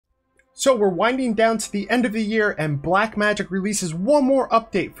So we're winding down to the end of the year, and Blackmagic releases one more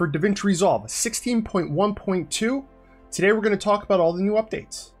update for DaVinci Resolve 16.1.2. Today we're going to talk about all the new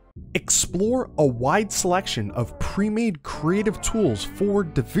updates. Explore a wide selection of pre-made creative tools for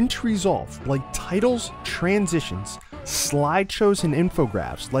DaVinci Resolve, like titles, transitions, slideshows and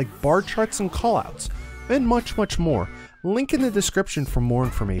infographics, like bar charts and callouts, and much, much more. Link in the description for more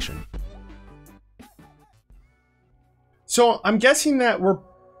information. So I'm guessing that we're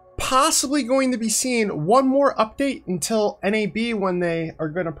possibly going to be seeing one more update until NAB, when they are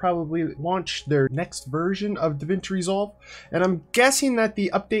going to probably launch their next version of DaVinci Resolve. And I'm guessing that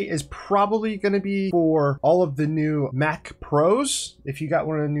the update is probably going to be for all of the new Mac Pros. If you got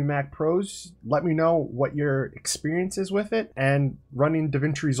one of the new Mac Pros, let me know what your experience is with it and running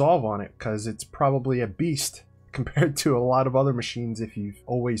DaVinci Resolve on it, because it's probably a beast compared to a lot of other machines if you've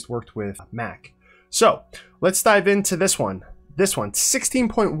always worked with Mac. So let's dive into this one. This one,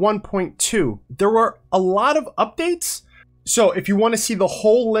 16.1.2. There were a lot of updates. So if you want to see the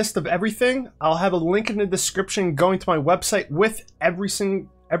whole list of everything, I'll have a link in the description going to my website with every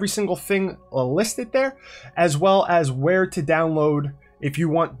single thing listed there, as well as where to download if you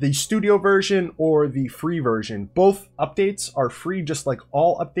want the studio version or the free version. Both updates are free, just like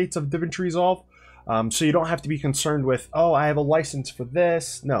all updates of DaVinci Resolve. So you don't have to be concerned with, oh, I have a license for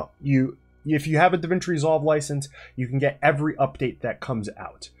this. No, if you have a DaVinci Resolve license, you can get every update that comes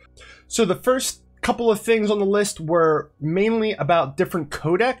out. So the first couple of things on the list were mainly about different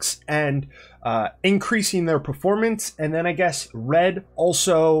codecs and increasing their performance. And then I guess Red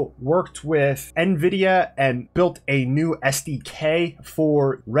also worked with NVIDIA and built a new SDK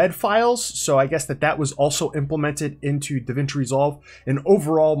for Red files. So I guess that was also implemented into DaVinci Resolve. And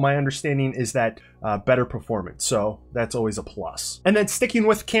overall, my understanding is that better performance. So that's always a plus. And then sticking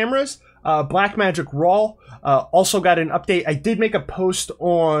with cameras, Blackmagic Raw also got an update. I did make a post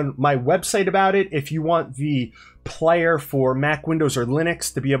on my website about it. If you want the player for Mac, Windows, or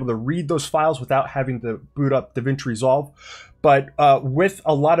Linux to be able to read those files without having to boot up DaVinci Resolve. But with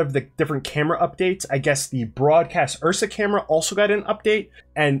a lot of the different camera updates, I guess the broadcast Ursa camera also got an update,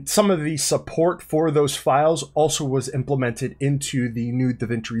 and some of the support for those files also was implemented into the new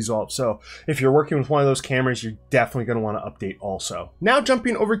DaVinci Resolve. So if you're working with one of those cameras, you're definitely going to want to update also. Now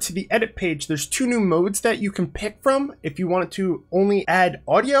jumping over to the edit page, there's two new modes that you can pick from if you want to only add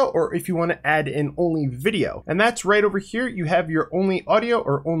audio or if you want to add in only video. And that's right over here. You have your only audio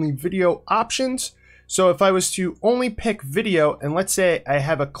or only video options. So if I was to only pick video, and let's say I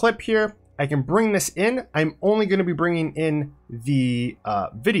have a clip here, I can bring this in. I'm only going to be bringing in the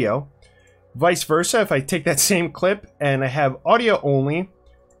video. Vice versa, if I take that same clip and I have audio only,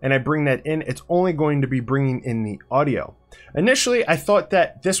 and I bring that in, it's only going to be bringing in the audio. Initially, I thought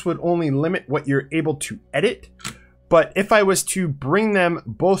that this would only limit what you're able to edit. But if I was to bring them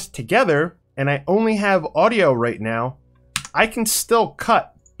both together, and I only have audio right now, I can still cut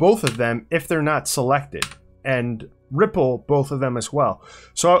both of them if they're not selected, and ripple both of them as well.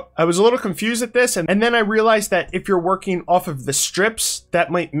 So I was a little confused at this, and then I realized that if you're working off of the strips, that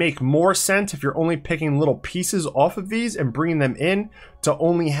might make more sense if you're only picking little pieces off of these and bringing them in to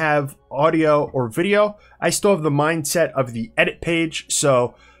only have audio or video. I still have the mindset of the edit page,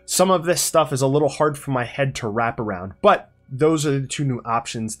 so some of this stuff is a little hard for my head to wrap around, but those are the two new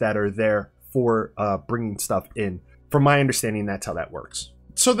options that are there for bringing stuff in. From my understanding, that's how that works.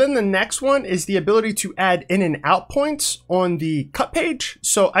 So then the next one is the ability to add in and out points on the cut page.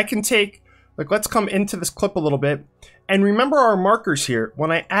 So I can take, like, let's come into this clip a little bit. And remember our markers here.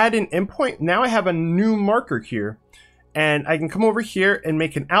 When I add an in point, now I have a new marker here. And I can come over here and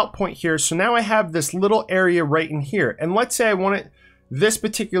make an out point here. So now I have this little area right in here. And let's say I wanted this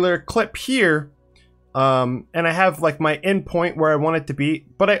particular clip here. And I have like my in point where I want it to be,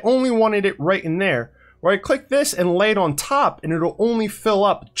 but I only wanted it right in there. Where I click this and lay it on top, and it'll only fill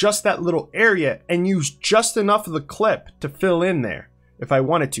up just that little area and use just enough of the clip to fill in there if I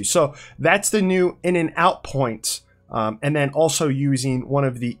wanted to. So that's the new in and out points. And then also using one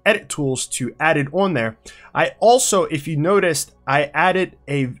of the edit tools to add it on there. I also, if you noticed, I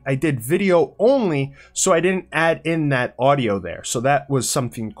did video only, so I didn't add in that audio there. So that was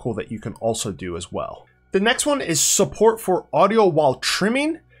something cool that you can also do as well. The next one is support for audio while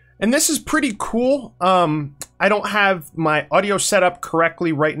trimming. And this is pretty cool. I don't have my audio set up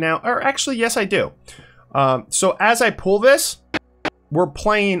correctly right now. Or actually, yes, I do. So as I pull this, we're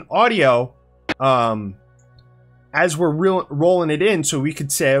playing audio as we're rolling it in. So we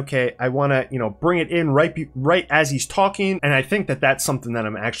could say, okay, I want to, bring it in right as he's talking. And I think that that's something that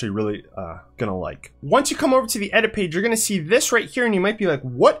I'm actually really gonna like. Once you come over to the edit page, you're gonna see this right here, and you might be like,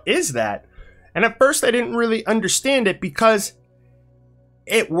 what is that? And at first, I didn't really understand it because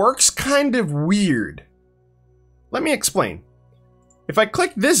it works kind of weird. Let me explain. If I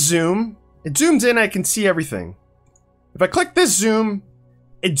click this zoom, it zooms in, I can see everything. If I click this zoom,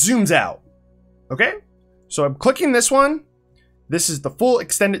 it zooms out. Okay? So I'm clicking this one. This is the full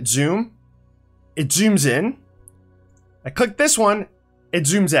extended zoom. It zooms in. I click this one, it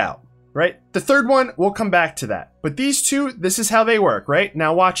zooms out, right? The third one, we'll come back to that. But these two, this is how they work, right?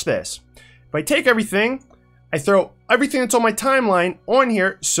 Now watch this. If I take everything, I throw everything that's on my timeline on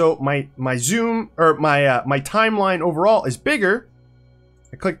here, so my zoom, or my timeline overall is bigger.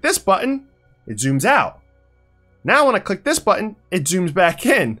 I click this button, it zooms out. Now when I click this button, it zooms back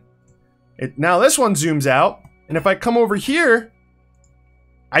in. Now this one zooms out, and if I come over here,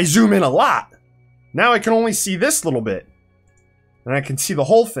 I zoom in a lot. Now I can only see this little bit, and I can see the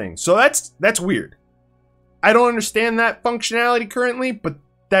whole thing. So that's weird. I don't understand that functionality currently, but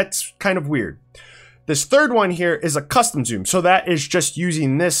that's kind of weird. This third one here is a custom zoom. So that is just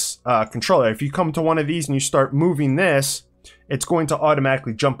using this controller. If you come to one of these and you start moving this, it's going to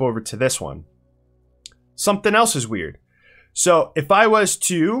automatically jump over to this one. Something else is weird. So if I was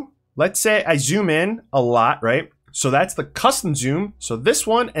to, let's say I zoom in a lot, right? So that's the custom zoom. So this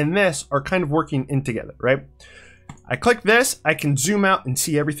one and this are kind of working in together, right? I click this, I can zoom out and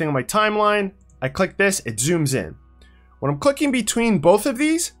see everything on my timeline. I click this, it zooms in. When I'm clicking between both of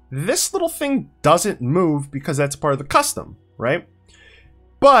these, this little thing doesn't move because that's part of the custom, right?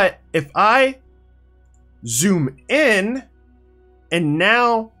 But if I zoom in and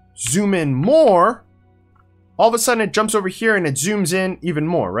now zoom in more, all of a sudden it jumps over here and it zooms in even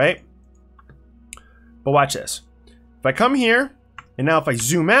more, right? But watch this. If I come here and now if I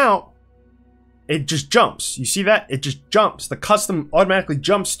zoom out, it just jumps. You see that? It just jumps. The custom automatically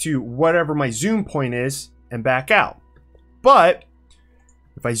jumps to whatever my zoom point is and back out. But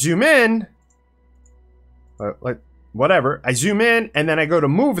if I zoom in, like whatever, I zoom in and then I go to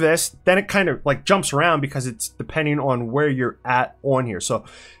move this, then it kind of like jumps around because it's depending on where you're at on here. So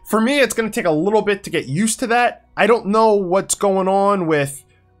for me, it's going to take a little bit to get used to that. I don't know what's going on with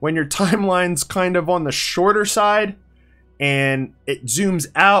when your timeline's kind of on the shorter side and it zooms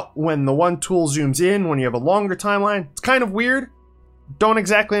out when the one tool zooms in when you have a longer timeline. It's kind of weird. Don't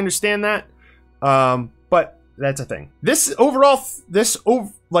exactly understand that. But that's a thing. This overall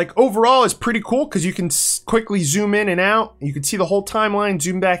is pretty cool because you can quickly zoom in and out. You can see the whole timeline,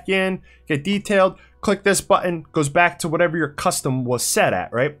 zoom back in, get detailed, click this button, goes back to whatever your custom was set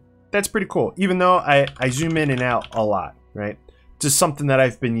at, right? That's pretty cool. Even though I zoom in and out a lot, right? Just something that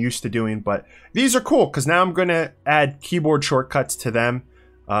I've been used to doing, but these are cool because now I'm going to add keyboard shortcuts to them.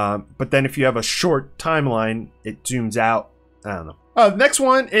 But then if you have a short timeline, it zooms out. I don't know. The next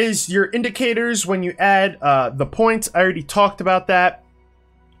one is your indicators when you add the points. I already talked about that.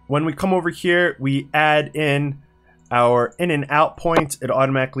 When we come over here, we add in our in and out points. It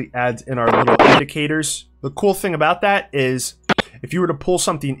automatically adds in our little indicators. The cool thing about that is if you were to pull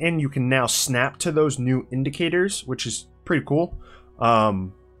something in, you can now snap to those new indicators, which is pretty cool.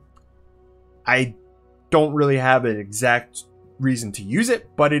 I don't really have an exact reason to use it,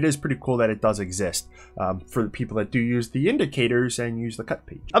 but it is pretty cool that it does exist for the people that do use the indicators and use the cut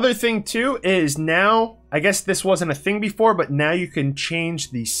page. Other thing too is now, I guess this wasn't a thing before, but now you can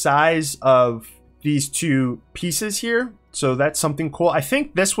change the size of these two pieces here. So that's something cool. I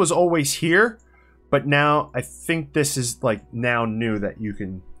think this was always here, but now I think this is like now new that you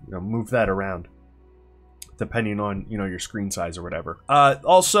can, you know, move that around depending on, you know, your screen size or whatever.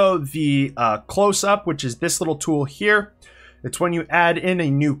 Also the close up, which is this little tool here. It's when you add in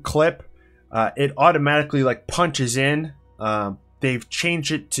a new clip, it automatically like punches in. They've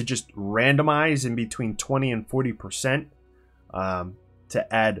changed it to just randomize in between 20 and 40%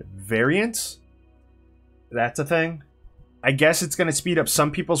 to add variance. That's a thing. I guess it's going to speed up some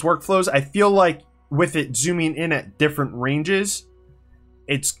people's workflows. I feel like with it zooming in at different ranges,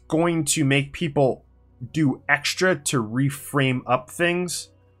 it's going to make people do extra to reframe up things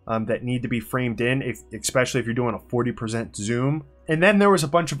that need to be framed in, especially if you're doing a 40% zoom. And then there was a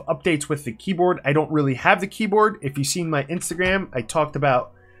bunch of updates with the keyboard. I don't really have the keyboard. If you've seen my Instagram, I talked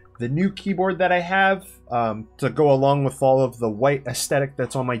about the new keyboard that I have to go along with all of the white aesthetic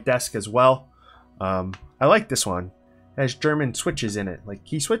that's on my desk as well. I like this one. It has German switches in it, like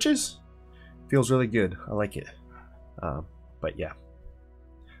key switches. Feels really good. I like it. But yeah,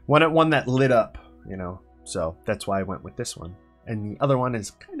 one that lit up, you know, so that's why I went with this one. And the other one is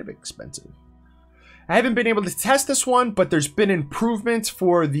kind of expensive. I haven't been able to test this one, but there's been improvements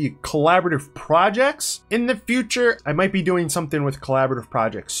for the collaborative projects. In the future, I might be doing something with collaborative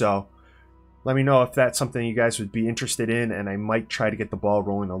projects, so let me know if that's something you guys would be interested in, and I might try to get the ball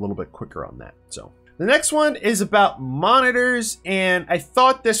rolling a little bit quicker on that. So The next one is about monitors, and I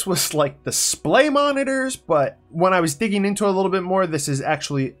thought this was like display monitors, but when I was digging into it a little bit more, this is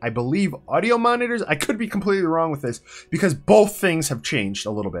actually, I believe, audio monitors. I could be completely wrong with this because both things have changed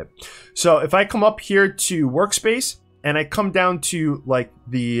a little bit. So if I come up here to workspace and I come down to like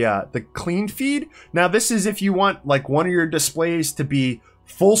the clean feed, now this is if you want like one of your displays to be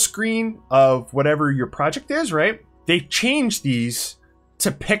full screen of whatever your project is, right? They changed these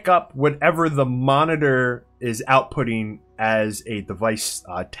to pick up whatever the monitor is outputting as a device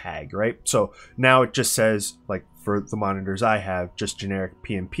tag, right? So now it just says, like for the monitors I have, just generic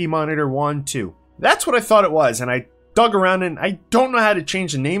PMP monitor 1, 2. That's what I thought it was, and I dug around and I don't know how to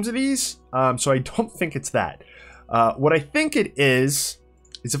change the names of these, so I don't think it's that. What I think it is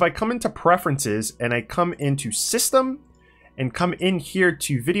if I come into preferences and I come into system and come in here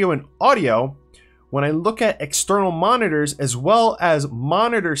to video and audio, when I look at external monitors as well as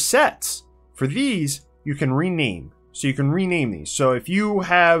monitor sets, for these, you can rename. So you can rename these. So if you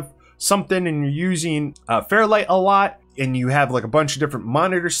have something and you're using Fairlight a lot and you have like a bunch of different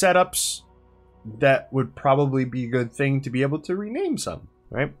monitor setups, that would probably be a good thing to be able to rename some,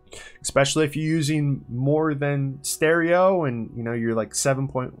 right? Especially if you're using more than stereo and you know you're like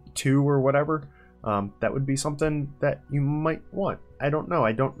 7.2 or whatever. That would be something that you might want. I don't know.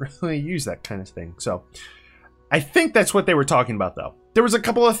 I don't really use that kind of thing. So I think that's what they were talking about though. There was a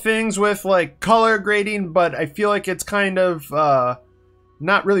couple of things with like color grading, but I feel like it's kind of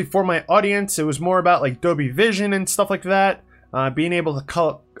not really for my audience. It was more about like Dolby Vision and stuff like that. Being able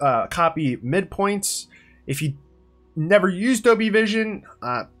to copy midpoints. If you never use Dolby Vision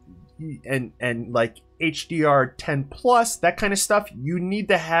and like HDR10 plus, that kind of stuff, you need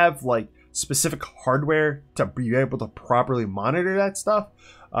to have like specific hardware to be able to properly monitor that stuff.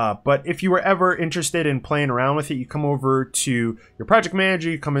 But if you were ever interested in playing around with it, you come over to your project manager,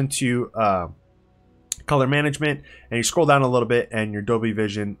 you come into color management, and you scroll down a little bit, and your Dolby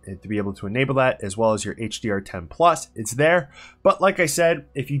Vision, to be able to enable that, as well as your HDR10 plus, it's there. But like I said,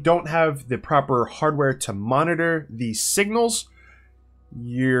 if you don't have the proper hardware to monitor these signals,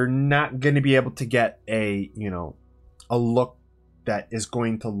 you're not going to be able to get a, you know, a look that is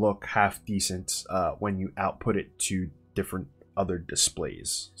going to look half decent when you output it to different other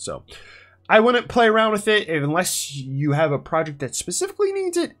displays. So I wouldn't play around with it unless you have a project that specifically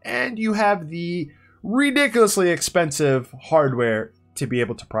needs it and you have the ridiculously expensive hardware to be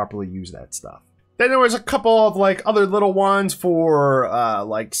able to properly use that stuff. Then there was a couple of like other little ones for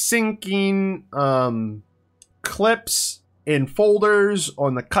like syncing clips in folders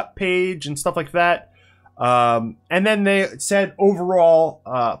on the cut page and stuff like that. And then they said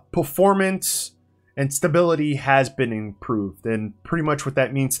overall performance and stability has been improved. And pretty much what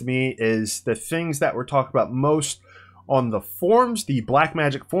that means to me is the things that we're talking about most on the forums, the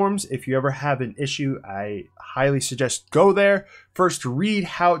Blackmagic forums. If you ever have an issue, I highly suggest go there. First, read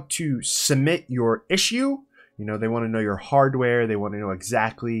how to submit your issue. You know, they want to know your hardware. They want to know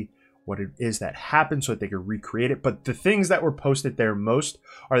exactly what it is that happened so that they can recreate it. But the things that were posted there most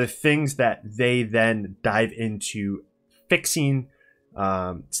are the things that they then dive into fixing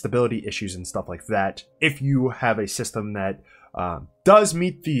stability issues and stuff like that. If you have a system that does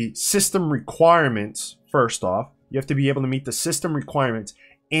meet the system requirements, first off, you have to be able to meet the system requirements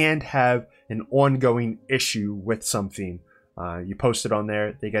and have an ongoing issue with something. You post it on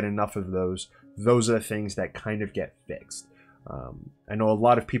there, they get enough of those. Those are the things that kind of get fixed. I know a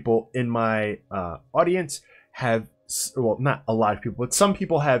lot of people in my audience have, well, not a lot of people, but some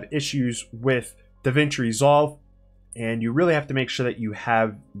people have issues with DaVinci Resolve, and you really have to make sure that you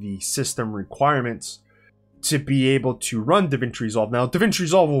have the system requirements to be able to run DaVinci Resolve. Now, DaVinci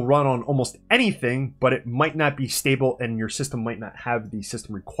Resolve will run on almost anything, but it might not be stable, and your system might not have the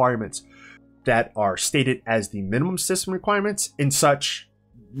system requirements that are stated as the minimum system requirements. In such,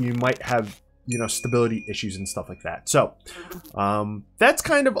 you might have, you know, stability issues and stuff like that. So that's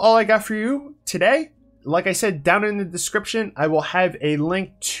kind of all I got for you today. Like I said, down in the description, I will have a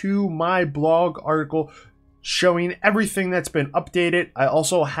link to my blog article showing everything that's been updated. I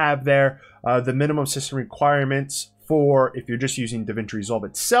also have there the minimum system requirements for if you're just using DaVinci Resolve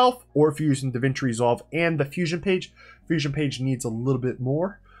itself, or if you're using DaVinci Resolve and the Fusion page. Fusion page needs a little bit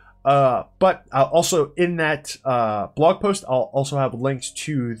more. But also in that blog post, I'll also have links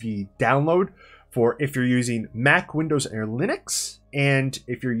to the download for if you're using Mac, Windows, or Linux, and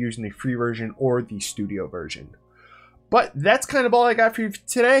if you're using the free version or the studio version. But that's kind of all I got for you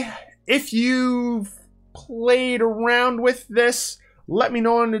today. If you've played around with this, let me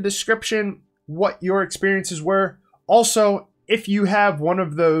know in the description what your experiences were. Also, if you have one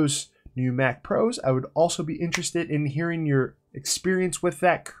of those new Mac Pros, I would also be interested in hearing your experience with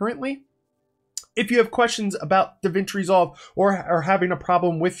that currently. If you have questions about DaVinci Resolve or are having a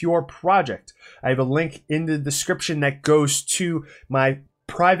problem with your project, I have a link in the description that goes to my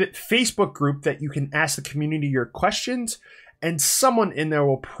private Facebook group that you can ask the community your questions, and someone in there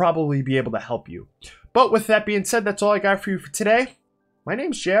will probably be able to help you. But with that being said, that's all I got for you for today. My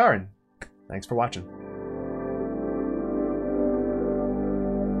name's JR, and thanks for watching.